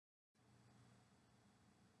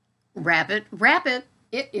Rabbit, rabbit,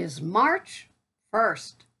 it is March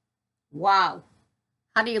 1st. Wow.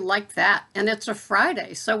 How do you like that? And it's a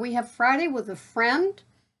Friday. So we have Friday with a friend.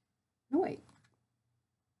 No, wait.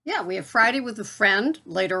 Yeah, we have Friday with a friend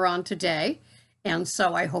later on today. And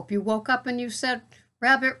so I hope you woke up and you said,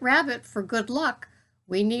 Rabbit, rabbit, for good luck.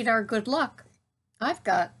 We need our good luck. I've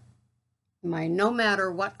got my No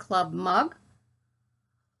Matter What Club mug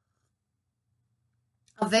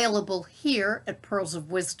available here at Pearls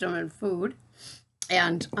of Wisdom and Food.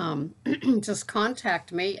 And just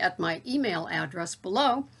contact me at my email address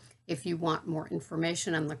below if you want more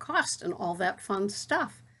information on the cost and all that fun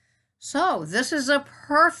stuff. So this is a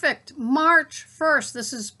perfect March 1st.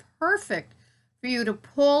 This is perfect for you to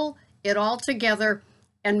pull it all together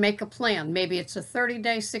and make a plan. Maybe it's a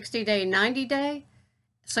 30-day, 60-day, 90-day,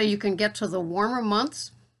 so you can get to the warmer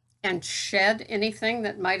months and shed anything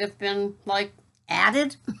that might have been like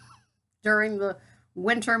added during the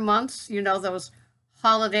winter months, you know, those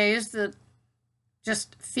holidays that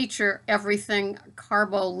just feature everything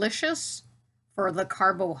carbolicious for the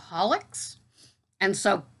carboholics. And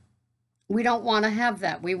so we don't want to have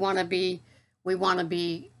that. We want to be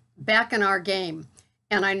back in our game.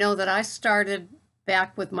 And I know that I started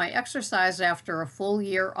back with my exercise after a full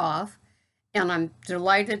year off, and I'm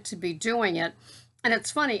delighted to be doing it. And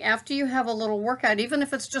it's funny, after you have a little workout, even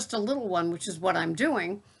if it's just a little one, which is what I'm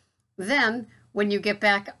doing, then when you get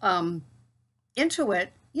back into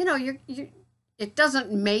it, you know, it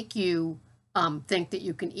doesn't make you think that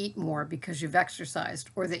you can eat more because you've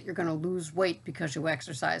exercised or that you're going to lose weight because you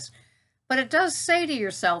exercise. But it does say to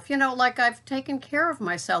yourself, you know, like I've taken care of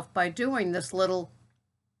myself by doing this little,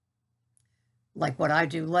 like what I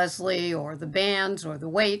do, Leslie, or the bands or the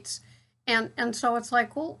weights. And so it's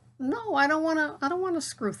like, well, no, I don't want to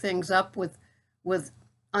screw things up with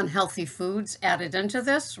unhealthy foods added into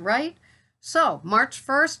this, right? So March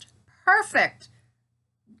 1st, perfect.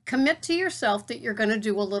 Commit to yourself that you're going to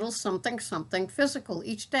do a little something physical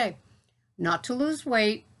each day. Not to lose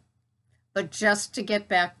weight, but just to get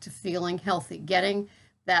back to feeling healthy, getting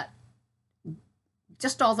that,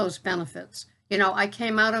 just all those benefits. You know, I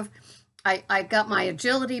got my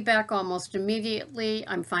agility back almost immediately.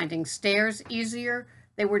 I'm finding stairs easier.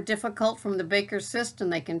 They were difficult from the baker's cyst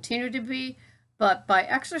and they continue to be, but by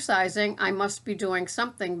exercising, I must be doing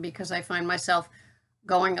something because I find myself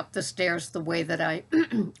going up the stairs the way that I,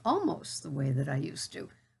 almost the way that I used to,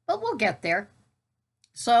 but we'll get there.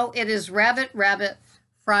 So it is Rabbit Rabbit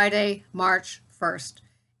Friday, March 1st,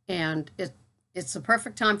 and it's the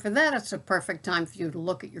perfect time for that. It's a perfect time for you to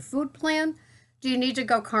look at your food plan. Do you need to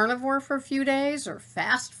go carnivore for a few days or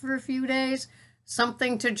fast for a few days?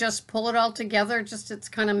 Something to just pull it all together. Just, it's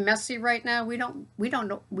kind of messy right now. We don't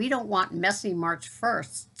want messy March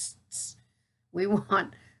 1st. We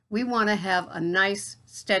want to have a nice,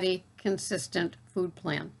 steady, consistent food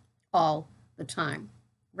plan all the time,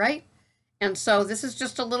 right? And so this is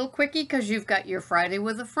just a little quickie because you've got your Friday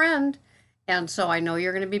with a friend. And so I know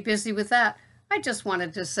you're going to be busy with that. I just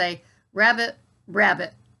wanted to say, Rabbit,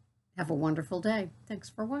 rabbit. Have a wonderful day. Thanks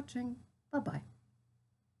for watching. Bye-bye.